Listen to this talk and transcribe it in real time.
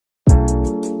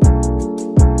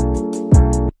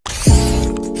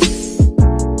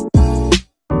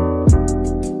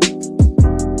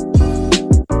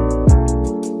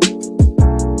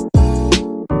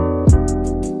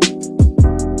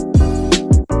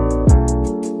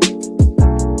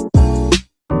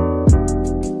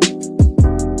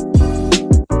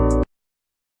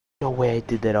way I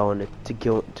did that on it to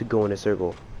go in a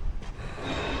circle.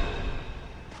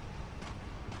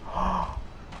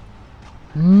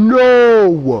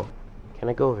 No! Can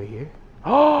I go over here?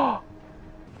 Oh!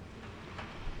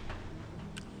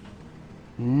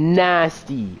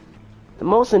 Nasty. The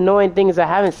most annoying thing is I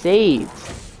haven't saved.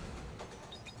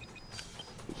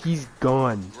 He's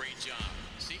gone. Great job.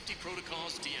 Safety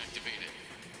protocols deactivated.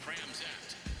 Prams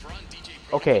Act. Front DJ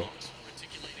Okay.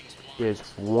 There's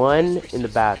one in the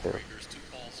bathroom.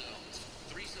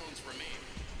 3 zones remain.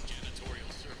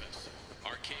 Janitorial service.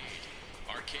 Arcade.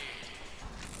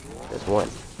 There's one.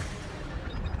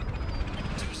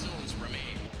 2 zones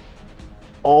remain.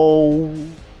 Oh.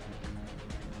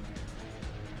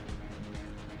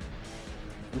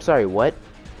 I'm sorry, what?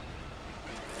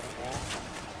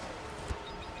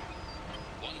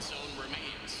 1 zone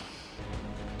remains.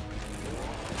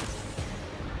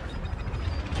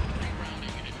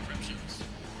 Rerouting and encryptions.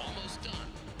 Almost done.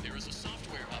 There is a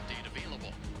software update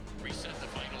available. Reset the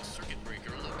final circuit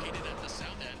breaker located at the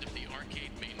south end of the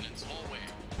arcade maintenance hallway.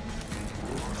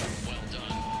 Well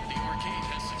done. The arcade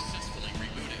has successfully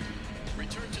rebooted.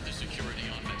 Return to the security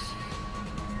office.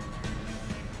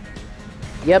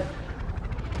 Yep.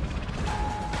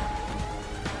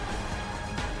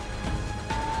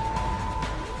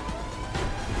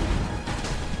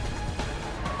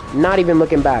 Not even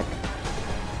looking back.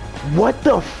 What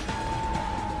the f—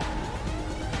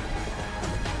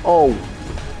 Oh.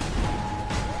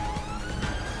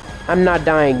 I'm not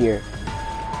dying here.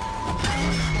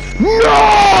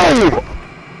 No!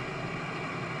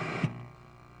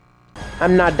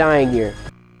 I'm not dying here.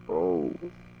 Oh.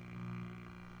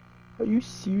 Are you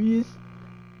serious?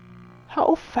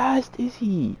 How fast is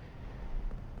he?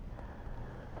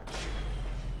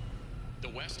 The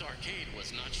West Arcade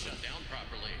was not shut down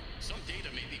properly. Some data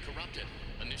may be corrupted.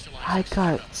 I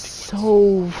got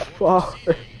so far.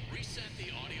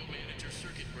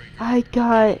 I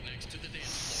got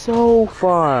so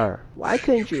far. Why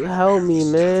couldn't you help me,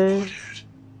 man?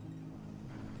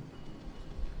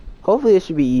 Hopefully it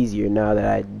should be easier now that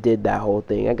I did that whole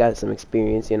thing. I got some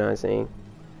experience, you know what I'm saying?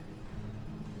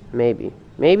 Maybe.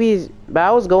 But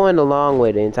I was going along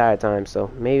with it the entire time,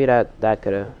 so maybe that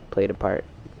could have played a part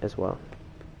as well.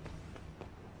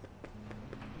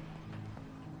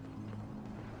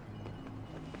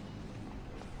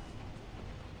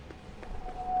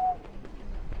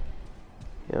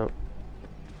 Yep.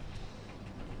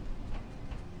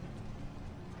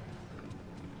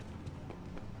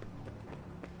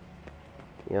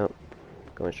 Yep.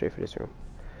 Going straight for this room.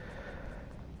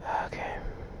 Okay.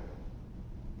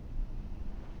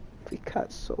 We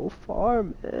got so far,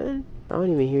 man. I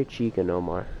don't even hear Chica no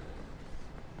more.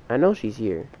 I know she's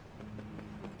here.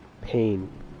 Pain.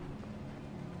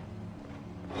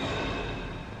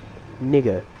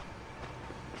 Nigga.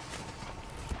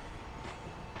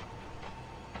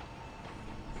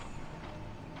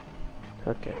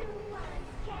 Okay.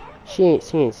 She ain't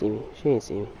see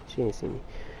me.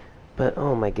 But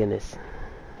oh my goodness.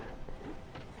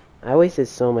 I wasted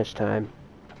so much time.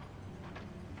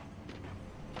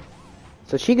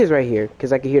 So Chica's right here,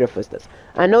 because I can hear the footsteps.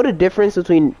 I know the difference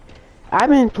between... I've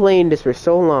been playing this for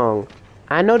so long.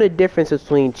 I know the difference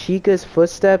between Chica's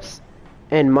footsteps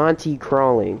and Monty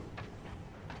crawling.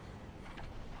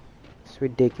 It's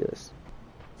ridiculous.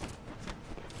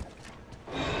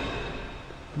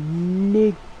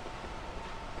 Nick.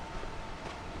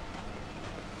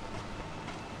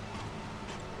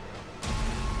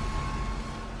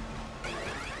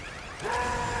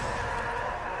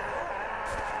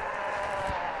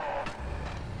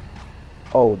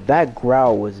 Oh, that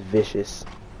growl was vicious.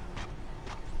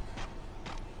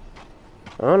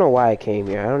 I don't know why I came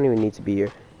here. I don't even need to be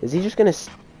here. Is he just gonna...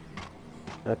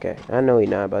 Okay, I know he's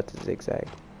not about to zigzag.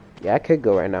 Yeah, I could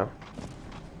go right now.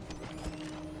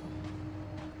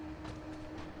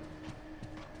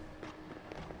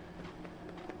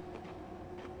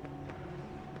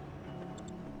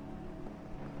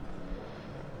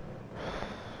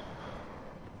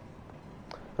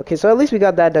 Okay, so at least we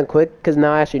got that done quick, because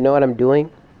now I actually know what I'm doing.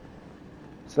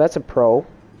 So that's a pro.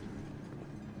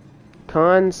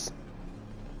 Cons.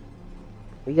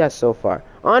 We got so far.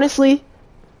 Honestly,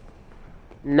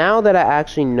 now that I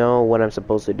actually know what I'm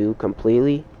supposed to do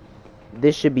completely,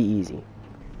 this should be easy.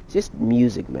 It's just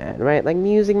Music Man, right? Like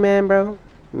Music Man, bro.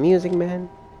 Music Man.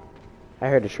 I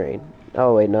heard a train.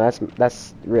 Oh wait, no,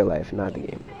 that's real life, not the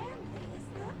game.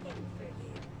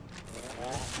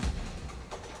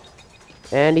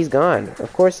 And he's gone.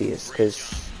 Of course he is,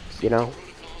 because, you know,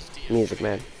 Music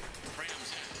Man.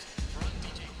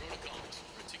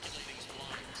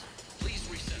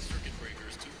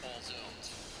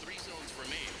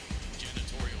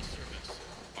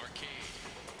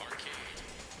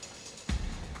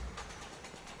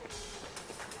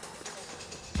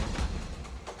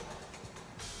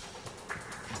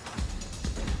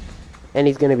 And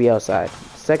he's gonna be outside.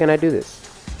 Second I do this.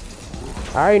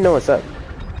 I already know what's up.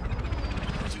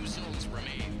 2 zones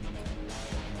remain.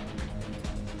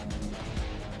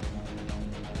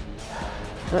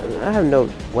 I have no...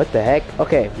 What the heck?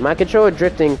 Okay, my controller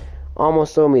drifting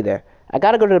almost threw me there. I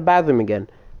gotta go to the bathroom again.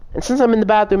 And since I'm in the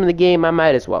bathroom in the game, I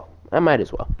might as well.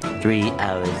 3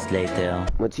 hours later.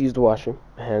 Let's use the washroom.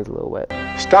 My hand's a little wet.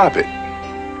 Stop it.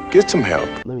 Get some help.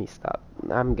 Let me stop.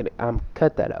 I'm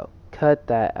cut that out. Cut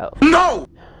that out. No!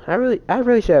 I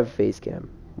really should have a face cam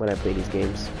when I play these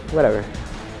games. Whatever.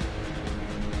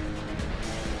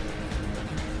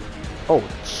 Oh,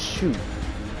 shoot.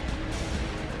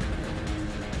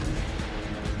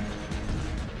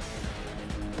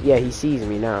 Yeah, he sees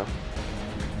me now.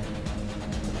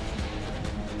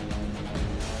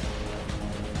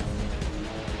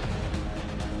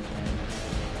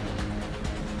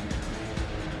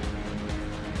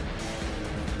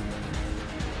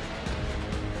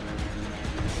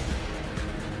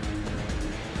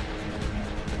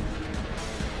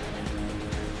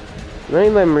 Let me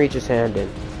let him reach his hand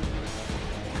in.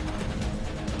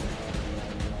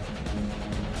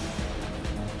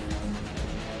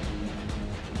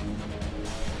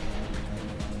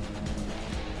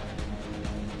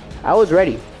 I was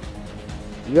ready.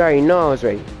 You already know I was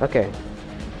ready. Okay.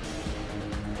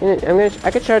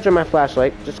 I could charge on my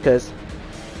flashlight just cause.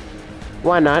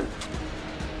 Why not?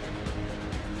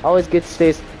 Always good to stay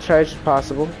as charged as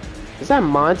possible. Is that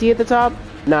Monty at the top?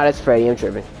 Nah, that's Freddy. I'm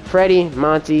tripping. Freddy,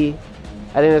 Monty.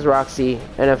 I think there's Roxy,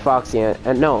 and then Foxy,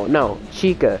 and no,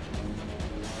 Chica.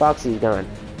 Foxy's gone.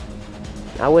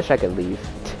 I wish I could leave.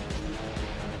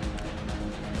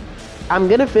 I'm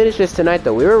gonna finish this tonight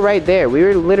though. We were right there. We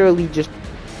were literally just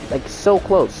like so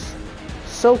close.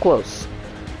 So close.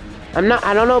 I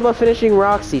don't know about finishing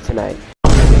Roxy tonight.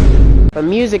 But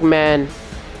Music Man,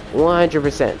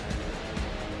 100%.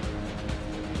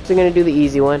 So gonna do the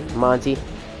easy one, Monty.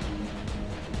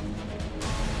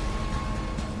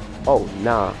 Oh,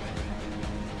 nah.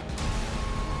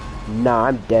 Nah,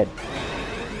 I'm dead.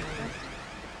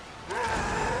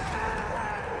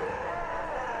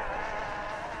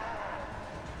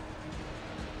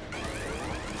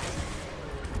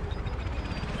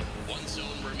 One zone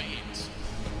remains.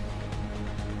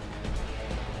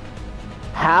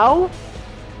 How?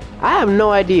 I have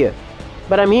no idea.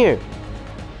 But I'm here.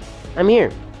 I'm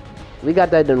here. We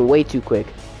got that done way too quick.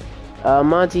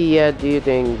 Monty, yeah, do your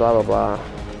thing, blah, blah, blah.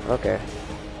 Okay.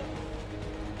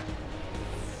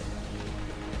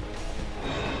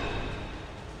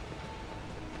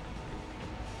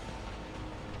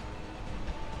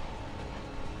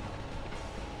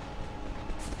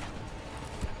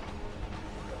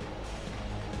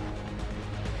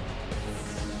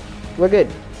 We're good.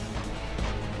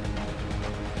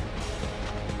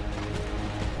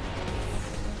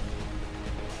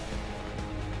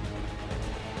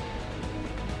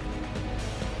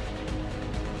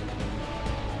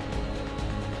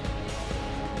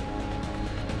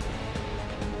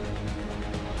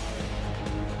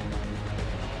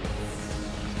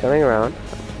 Coming around.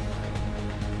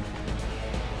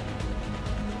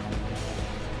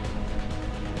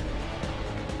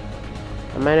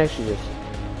 I might actually just...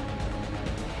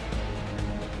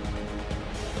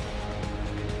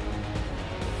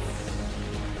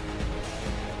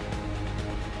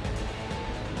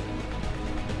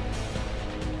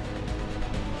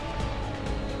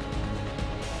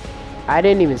 I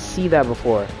didn't even see that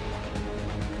before.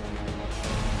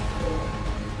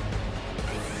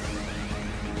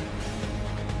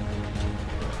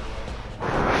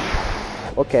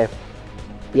 Okay.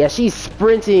 Yeah, she's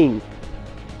sprinting.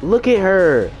 Look at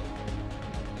her.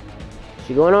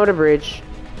 She going over the bridge.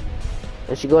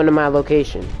 And she going to my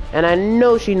location. And I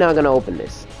know she's not gonna open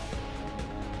this.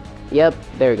 Yep,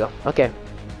 there we go. Okay.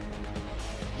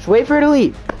 Just wait for her to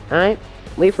leave. Alright?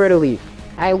 Wait for her to leave.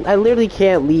 I literally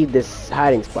can't leave this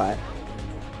hiding spot.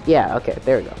 Yeah, okay,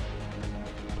 there we go.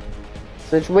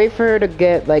 So just wait for her to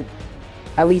get like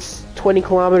at least 20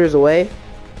 kilometers away.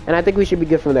 And I think we should be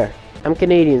good from there. I'm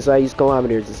Canadian, so I use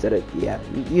kilometers instead of... Yeah,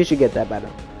 you should get that by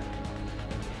now.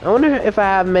 I wonder if I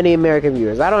have many American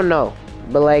viewers. I don't know.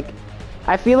 But, like,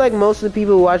 I feel like most of the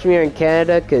people who watch me are in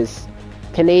Canada, because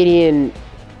Canadian...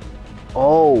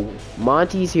 Oh,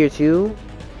 Monty's here too?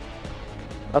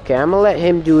 Okay, I'm gonna let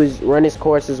him run his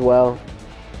course as well.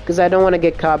 Because I don't want to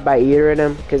get caught by either of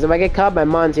them. Because if I get caught by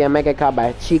Monty, I might get caught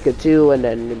by Chica too, and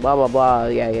then blah, blah, blah.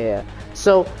 Yeah.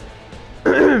 So,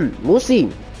 we'll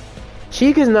see.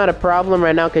 Chica's not a problem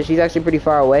right now because she's actually pretty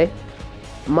far away.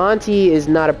 Monty is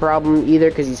not a problem either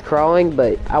because he's crawling,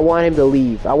 but I want him to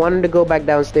leave. I want him to go back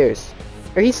downstairs.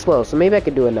 Or he's slow, so maybe I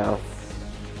could do it now.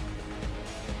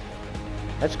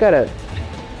 I just gotta...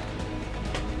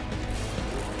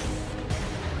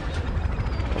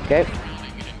 Okay.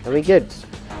 Are we good?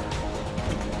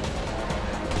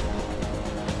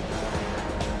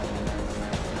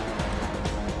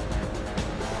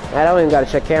 I don't even gotta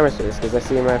check cameras for this because I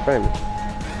see him right in front of me.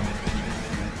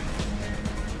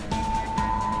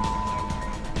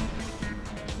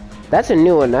 That's a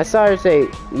new one. I saw her say,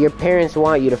 your parents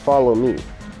want you to follow me.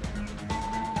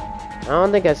 I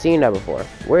don't think I've seen that before.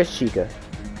 Where's Chica?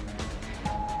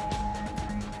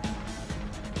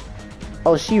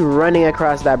 Oh, she running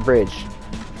across that bridge.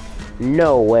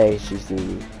 No way she's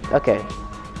seen me. Okay.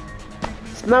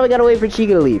 So now we gotta wait for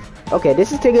Chica to leave. Okay,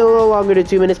 this is taking a little longer than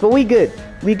 2 minutes, but we good.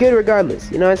 We good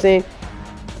regardless. You know what I'm saying?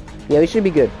 Yeah, we should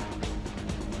be good.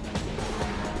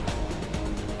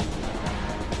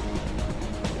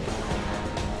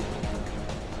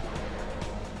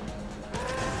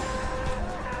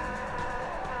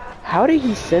 How did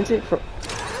he sense it from...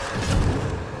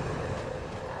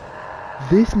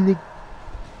 This nigga...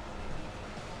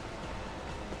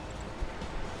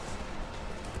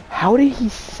 How did he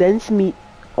sense me?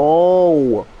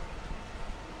 Oh.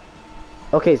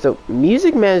 Okay, so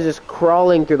Music Man is just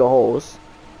crawling through the holes.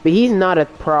 But he's not a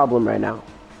problem right now.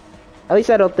 At least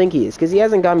I don't think he is, because he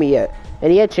hasn't got me yet.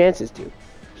 And he had chances to.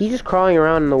 He's just crawling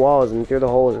around in the walls and through the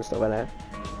holes and stuff like that.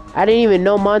 I didn't even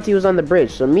know Monty was on the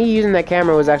bridge, so me using that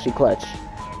camera was actually clutch.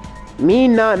 Me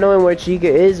not knowing where Chica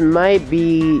is might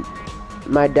be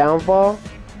my downfall.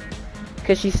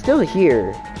 Because she's still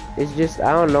here. It's just,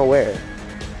 I don't know where.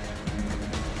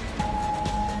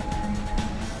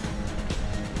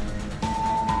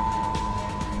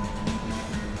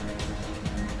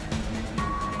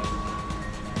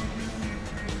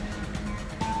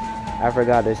 I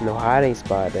forgot there's no hiding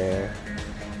spot there.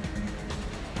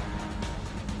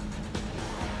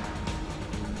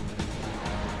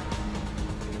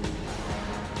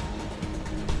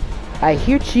 I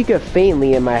hear Chica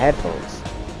faintly in my headphones,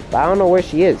 but I don't know where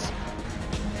she is.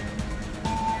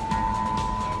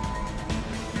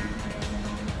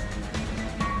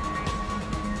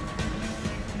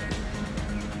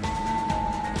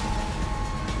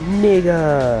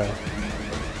 Nigga.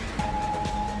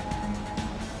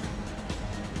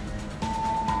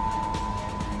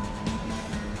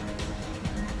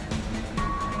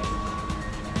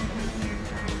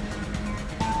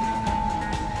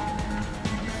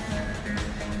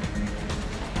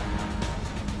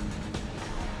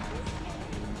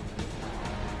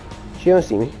 She don't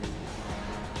see me.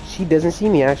 She doesn't see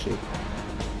me, actually.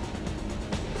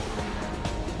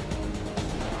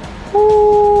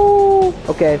 Ooh.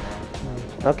 Okay.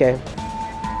 Okay.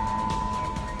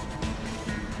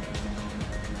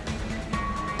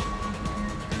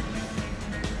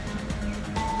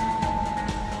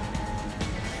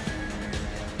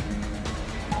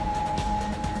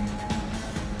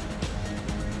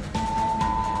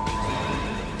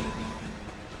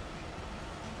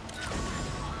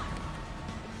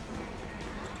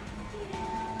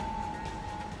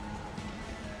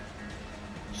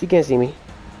 She can't see me.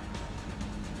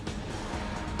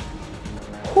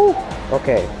 Whew.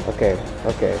 Okay, okay,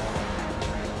 okay.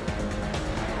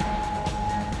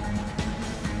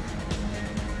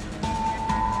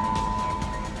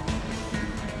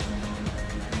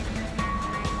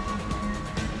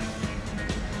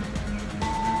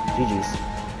 GG's.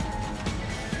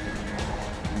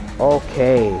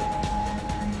 Okay.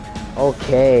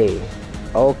 Okay.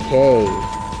 Okay.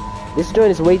 This joint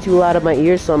is way too loud in my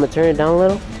ears, so I'm gonna turn it down a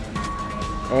little.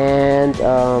 And,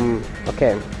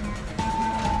 okay.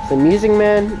 So Music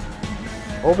Man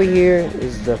over here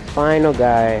is the final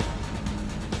guy.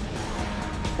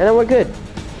 And then we're good.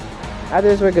 After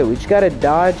this, we're good. We just gotta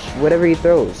dodge whatever he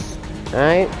throws.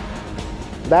 Alright?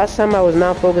 Last time I was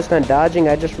not focused on dodging,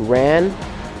 I just ran.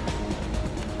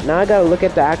 Now I gotta look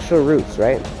at the actual routes,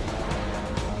 right?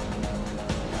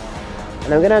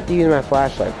 And I'm gonna have to use my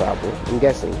flashlight probably, I'm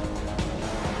guessing.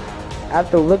 I have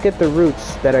to look at the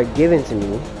routes that are given to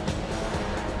me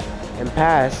and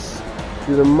pass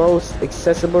through the most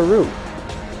accessible route.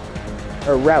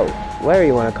 Or route, whatever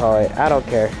you want to call it, I don't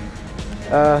care.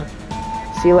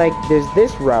 See, like, there's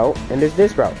this route and there's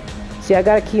this route. See, I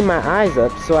gotta keep my eyes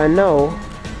up so I know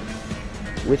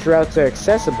which routes are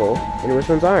accessible and which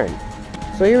ones aren't.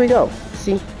 So here we go.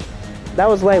 See, that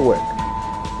was light work.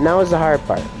 Now is the hard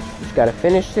part. Just gotta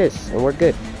finish this and we're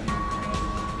good.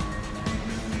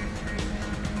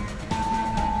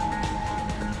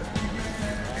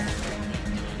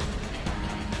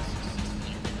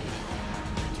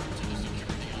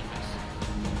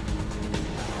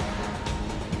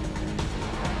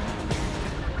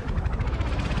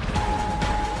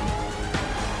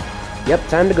 Yep,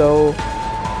 time to go.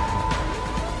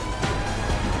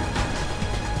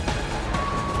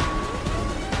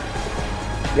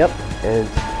 And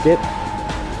dip.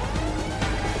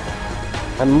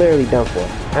 I'm literally done for.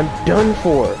 I'm done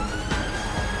for.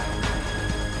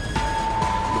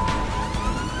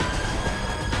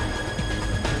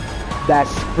 That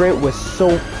sprint was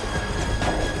so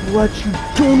clutch. You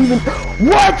don't even.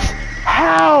 What?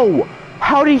 How?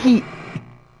 How did he?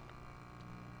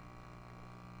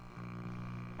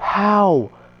 How?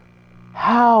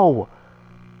 How?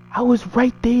 I was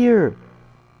right there.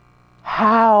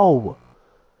 How?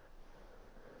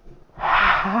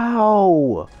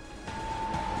 How?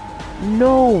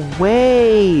 No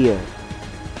way.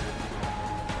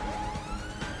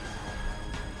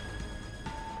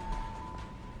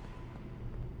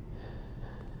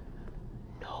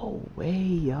 No way,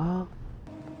 y'all.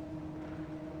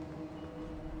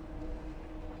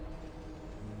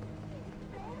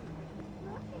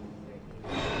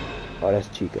 Oh, that's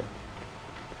Chica.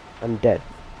 I'm dead.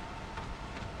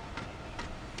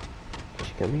 Did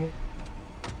she come here?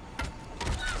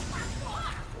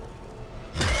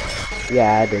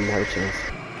 Yeah, I didn't have a chance.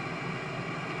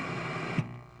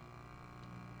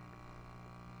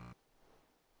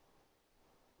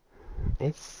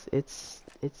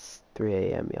 It's 3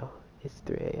 a.m. yo. It's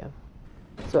 3 a.m.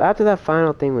 So after that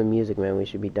final thing with music, man, we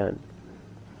should be done.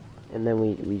 And then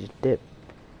we just dip.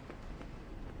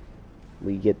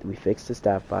 We fix the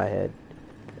staff head.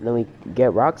 And then we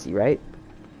get Roxy, right?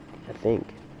 I think.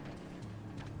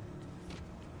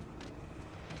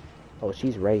 Oh,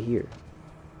 she's right here.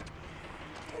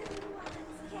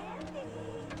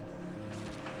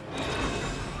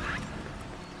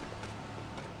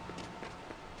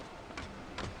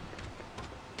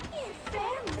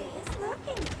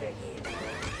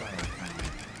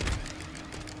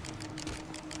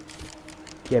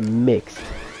 Get mixed.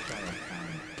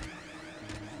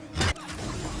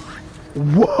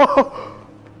 Whoa!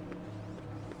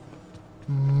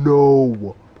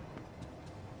 No.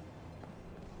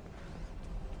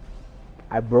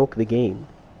 I broke the game.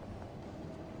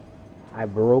 I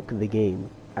broke the game.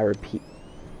 I repeat.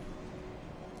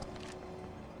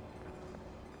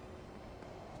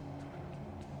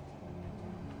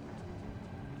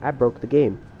 I broke the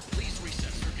game. Please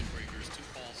reset circuit breakers to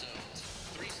all zones.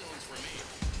 3 zones remain.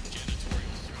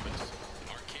 Janitorial service.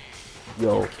 Arcade.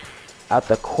 Yo, out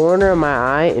the corner of my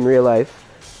eye in real life,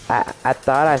 I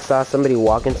thought I saw somebody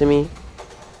walking to me.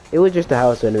 It was just the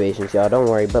house renovations, y'all. Don't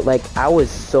worry. But like, I was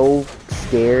so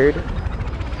scared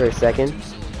for a second.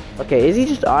 Okay, is he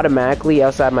just automatically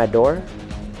outside my door?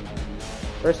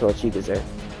 First of all, Chica's there.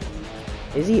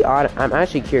 Is he I'm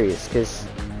actually curious, cause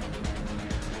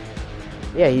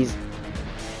yeah, he's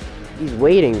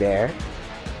waiting there,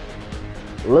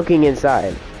 looking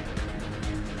inside.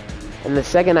 And the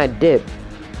second I dip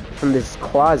from this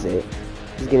closet,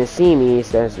 he's gonna see me. He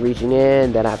starts reaching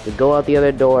in. Then I have to go out the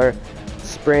other door,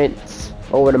 sprint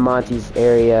over to Monty's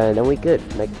area, and then we good.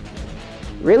 Like,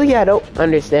 really, I don't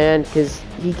understand, cause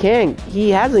he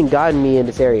hasn't gotten me in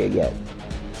this area yet.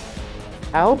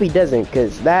 I hope he doesn't,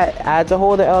 cause that adds a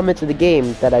whole other element to the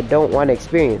game that I don't want to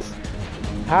experience.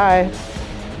 Hi.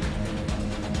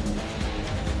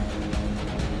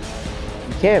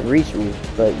 You can't reach me,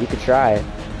 but you could try.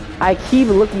 I keep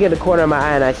looking at the corner of my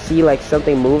eye and I see like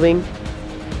something moving,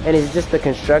 and it's just the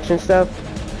construction stuff,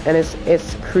 and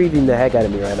it's creeping the heck out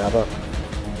of me right now, bro.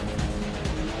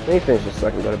 Let me finish this so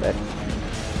I can go to bed.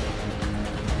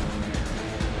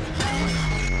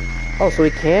 Oh, so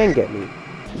he can get me.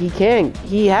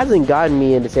 He hasn't gotten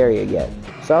me in this area yet,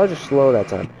 so I'll just slow that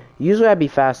time. Usually I'd be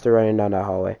faster running down that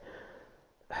hallway.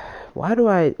 Why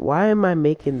am I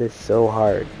making this so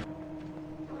hard?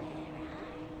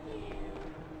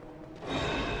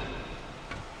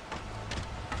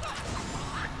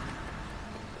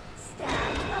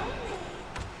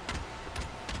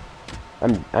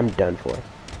 I'm done for.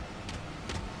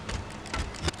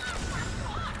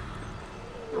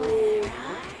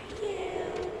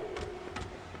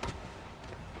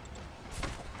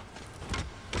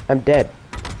 I'm dead.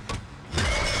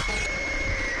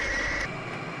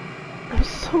 I'm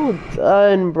so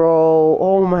done, bro.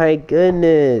 Oh my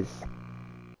goodness.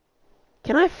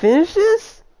 Can I finish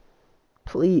this?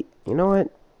 Please. You know what?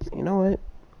 You know what?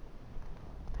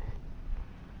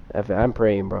 I'm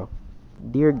praying, bro.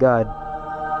 Dear God.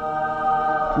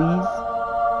 Please.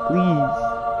 Please.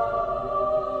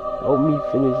 Help me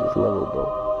finish this level, bro.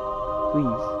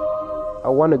 Please. I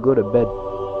want to go to bed.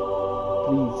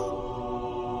 Please.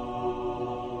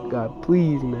 God,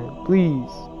 please, man.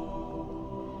 Please.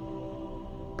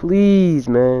 Please,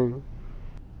 man.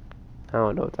 I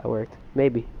don't know if that worked.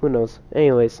 Maybe. Who knows?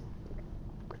 Anyways.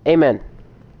 Amen.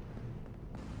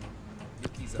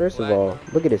 First of all,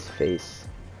 look at his face.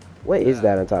 What is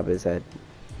that on top of his head?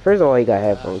 First of all, he got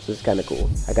headphones, which is kind of cool.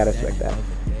 I gotta respect that.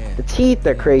 The teeth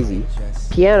are crazy.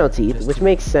 Piano teeth, which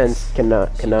makes sense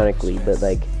canonically, but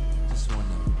like...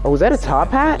 Oh, was that a top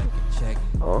hat?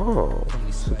 Oh.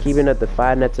 So keeping up the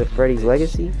 5 Nights at Freddy's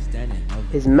legacy?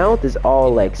 His mouth is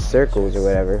all like circles or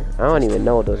whatever. I don't even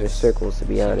know if those are circles, to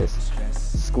be honest.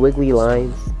 Squiggly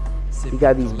lines. He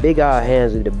got these big odd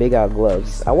hands with the big odd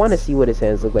gloves. I want to see what his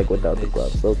hands look like without the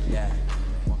gloves, low-key.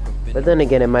 But then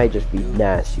again, it might just be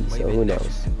nasty, so who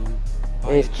knows.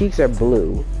 And his cheeks are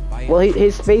blue. Well,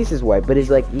 his face is white, but it's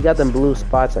like, he got them blue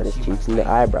spots on his cheeks, and the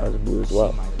eyebrows are blue as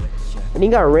well. And he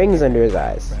got rings under his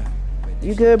eyes.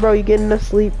 You good, bro? You getting enough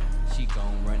sleep?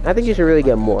 I think you should really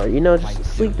get more. You know, just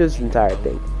sleep this entire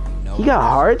thing. He got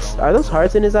hearts? Are those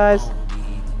hearts in his eyes?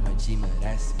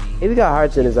 If he got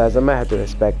hearts in his eyes, I might have to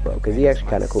respect, bro, because he actually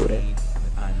kind of cool there.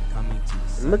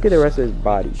 And look at the rest of his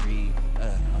body.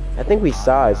 I think we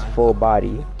saw his full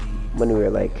body when we were,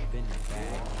 like,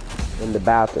 in the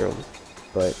bathroom.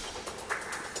 But...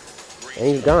 And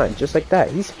he's gone, just like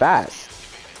that. He's fast.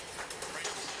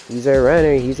 He's a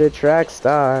runner. He's a track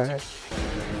star.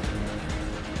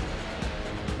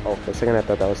 Oh, for a second I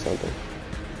thought that was something.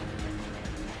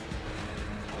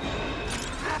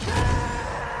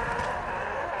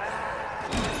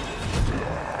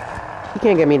 He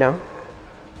can't get me now.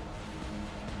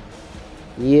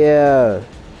 Yeah.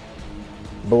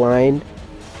 Blind.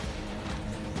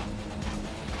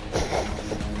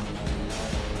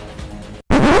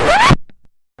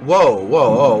 Whoa,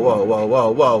 whoa, whoa, whoa, whoa,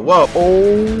 whoa, whoa, whoa.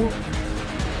 Oh.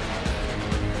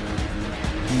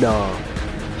 Nah.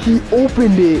 He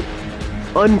opened it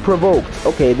unprovoked.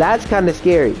 Okay, that's kind of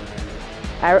scary.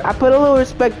 I put a little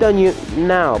respect on you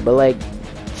now, but like,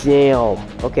 damn.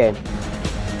 Okay.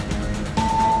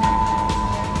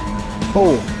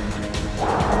 Oh.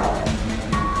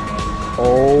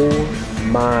 Oh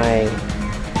my.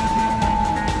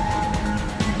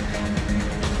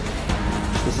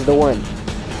 This is the one.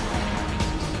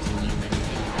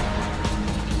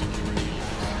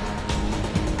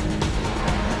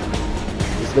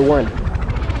 This is the one.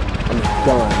 I'm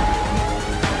done.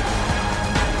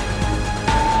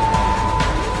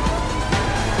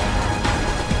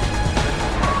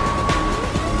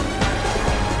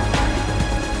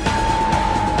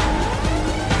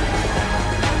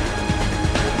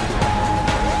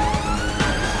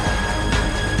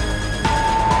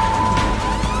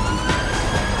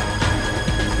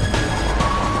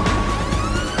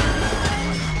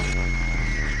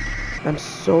 I'm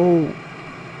so...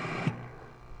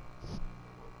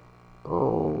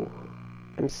 Oh...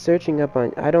 I'm searching up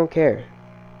on... I don't care.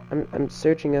 I'm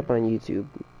searching up on YouTube.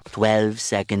 12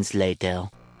 seconds later.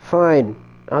 Fine.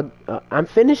 I'm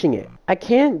finishing it. I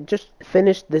can't just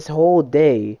finish this whole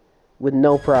day with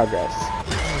no progress. Oh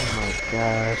my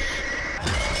gosh.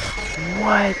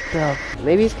 What the...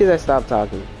 Maybe it's because I stopped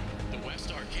talking.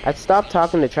 I stopped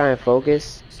talking to try and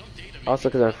focus. Also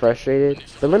because I'm frustrated.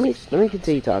 But let me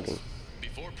continue talking.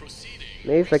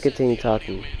 Maybe if I continue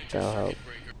talking, that'll help.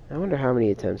 I wonder how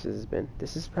many attempts this has been.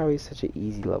 This is probably such an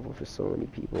easy level for so many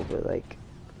people, but like...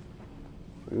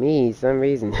 Me, some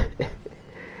reason.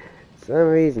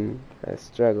 I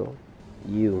struggle.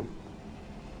 You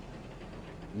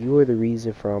are the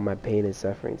reason for all my pain and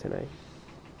suffering tonight.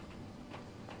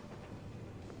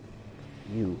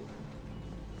 You.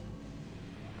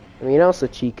 I mean, also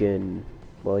Chica and...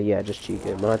 Well, yeah, just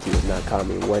Chica. Monty has not caught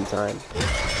me one time.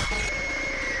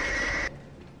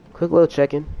 Quick little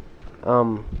check-in.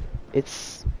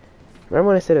 It's... Remember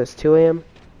when I said it was 2 a.m.?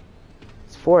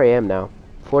 It's 4 a.m. now.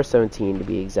 4:17 to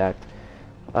be exact.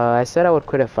 I said I would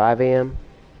quit at 5 a.m.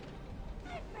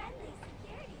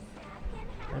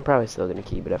 I'm probably still gonna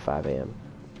keep it at 5 a.m.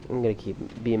 I'm gonna keep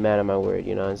being mad at my word,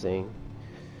 you know what I'm saying?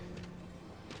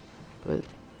 But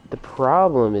the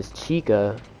problem is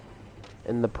Chica,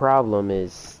 and the problem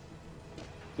is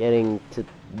getting to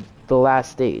the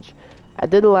last stage. I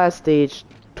did the last stage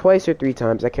twice or 3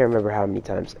 times, I can't remember how many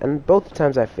times, and both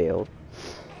times I failed.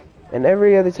 And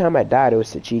every other time I died, it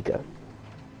was to Chica.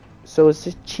 So it's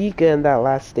just Chica in that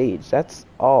last stage. That's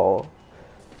all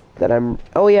that I'm...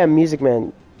 Oh yeah, Music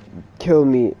Man killed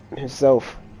me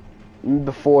himself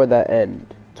before that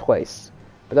end twice.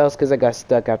 But that was because I got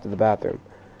stuck after the bathroom.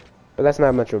 But that's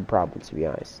not much of a problem, to be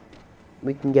honest.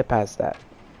 We can get past that.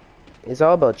 It's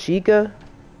all about Chica,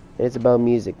 and it's about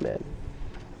Music Man.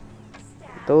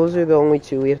 Those are the only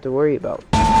 2 we have to worry about.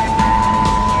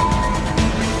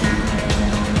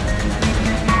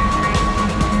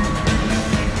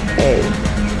 Hey,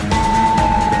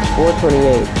 it's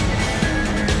 4:28.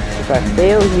 If I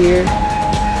fail here,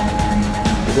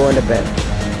 I'm going to bed.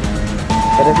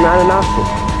 But it's not an option.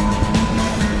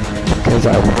 because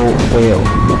I won't fail.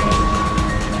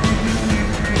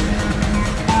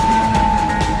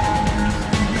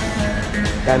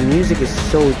 That music is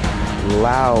so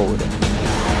loud.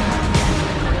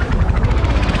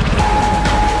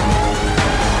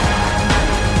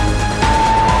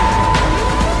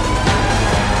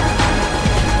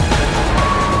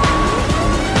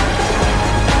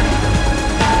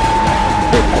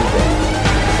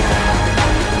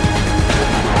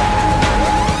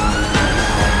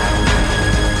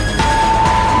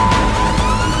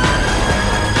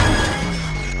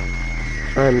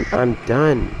 I'm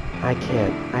done. I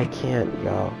can't,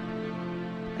 y'all.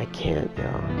 I can't,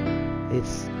 y'all.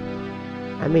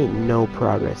 I made no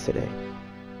progress today.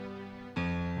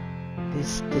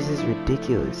 This is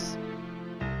ridiculous.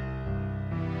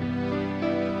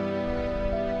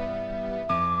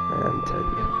 I'm done,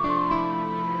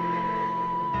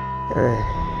 y'all.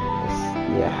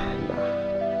 Yeah,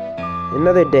 nah.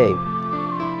 Another day.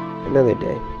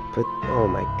 But, oh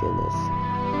my goodness.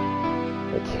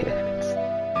 I can't.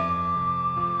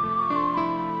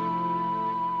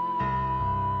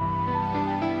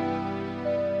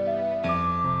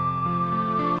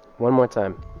 One more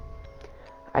time.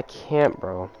 I can't,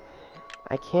 bro.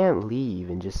 I can't leave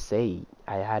and just say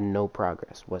I had no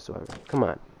progress whatsoever. Come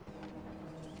on.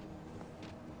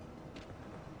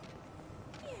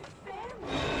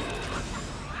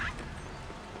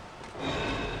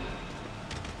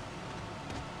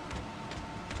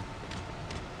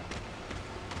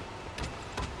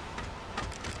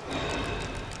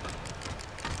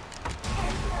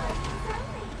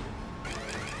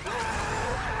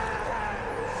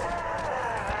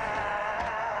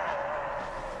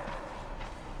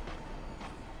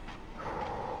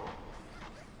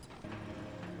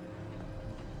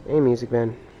 Hey, Music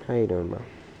Man. How you doing, bro?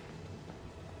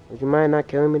 Would you mind not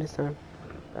killing me this time?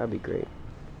 That'd be great.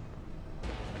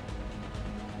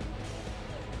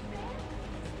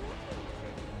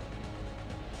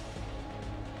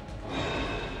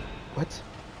 What?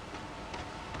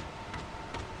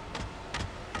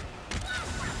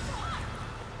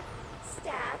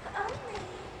 Staff only.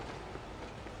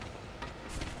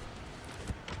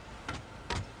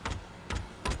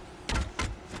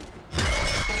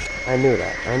 I knew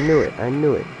that. I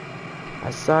knew it. I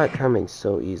saw it coming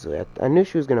so easily. I knew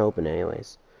she was gonna open it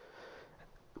anyways.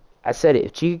 I said it.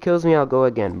 If Chica kills me, I'll go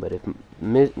again. But if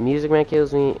Music Man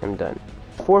kills me, I'm done.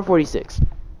 4:46.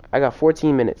 I got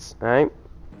 14 minutes. All right.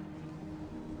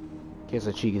 Guess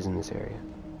what? Chica's in this area.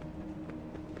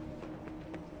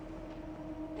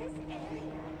 This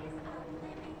area is off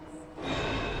limits.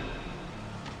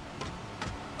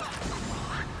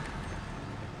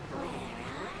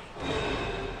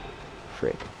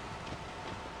 Frick.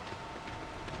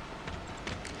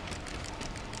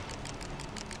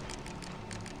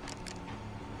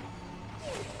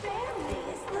 Family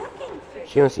is looking for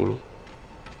She don't see me.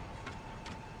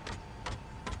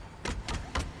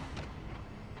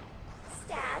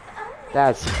 staff only.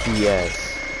 That's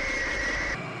BS.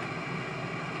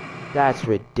 That's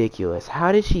ridiculous.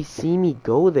 How did she see me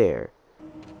go there?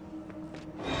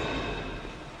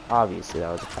 Obviously,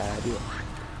 that was a bad idea.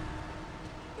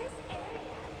 This area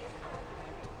is off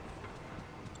limits.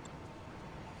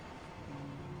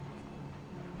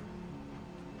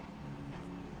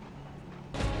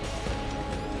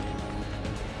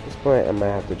 At this point, I might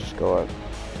have to just go up.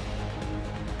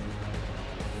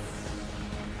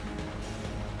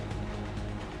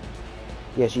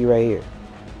 Yeah, she right here.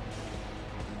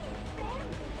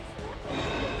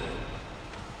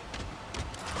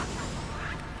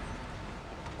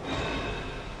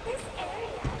 This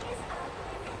area is off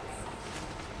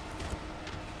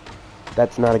limits.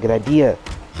 That's not a good idea.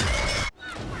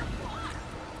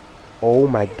 Oh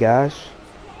my gosh.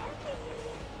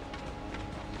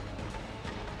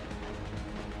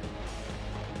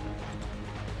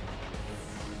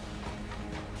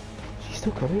 She's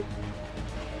still coming?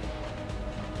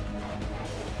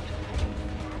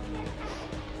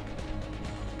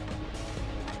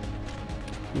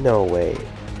 No way.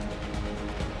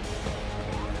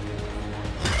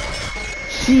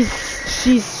 She's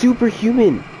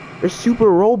superhuman or super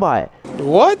robot.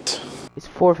 What? It's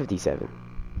 4:57.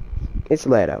 It's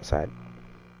light outside.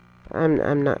 I'm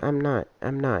done. I'm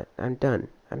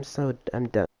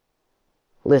done.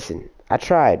 Listen, I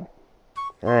tried.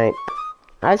 Alright.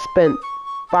 I spent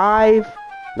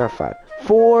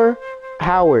 4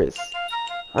 hours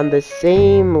on the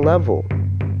same level.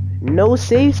 No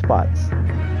save spots.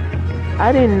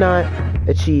 I did not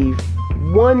achieve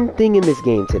one thing in this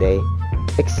game today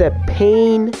except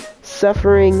pain,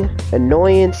 suffering,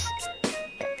 annoyance,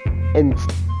 and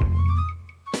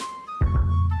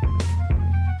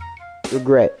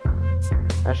regret.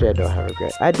 Actually, I don't have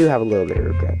regret. I do have a little bit of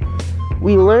regret.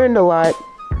 We learned a lot,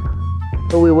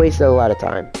 but we wasted a lot of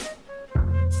time.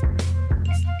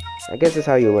 I guess that's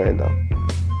how you learn, though.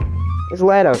 It's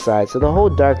light outside, so the whole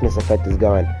darkness effect is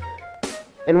gone.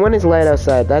 And when it's light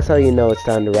outside, that's how you know it's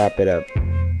time to wrap it up.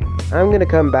 I'm gonna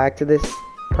come back to this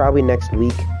probably next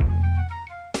week,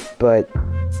 but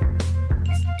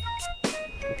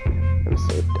I'm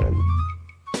so done.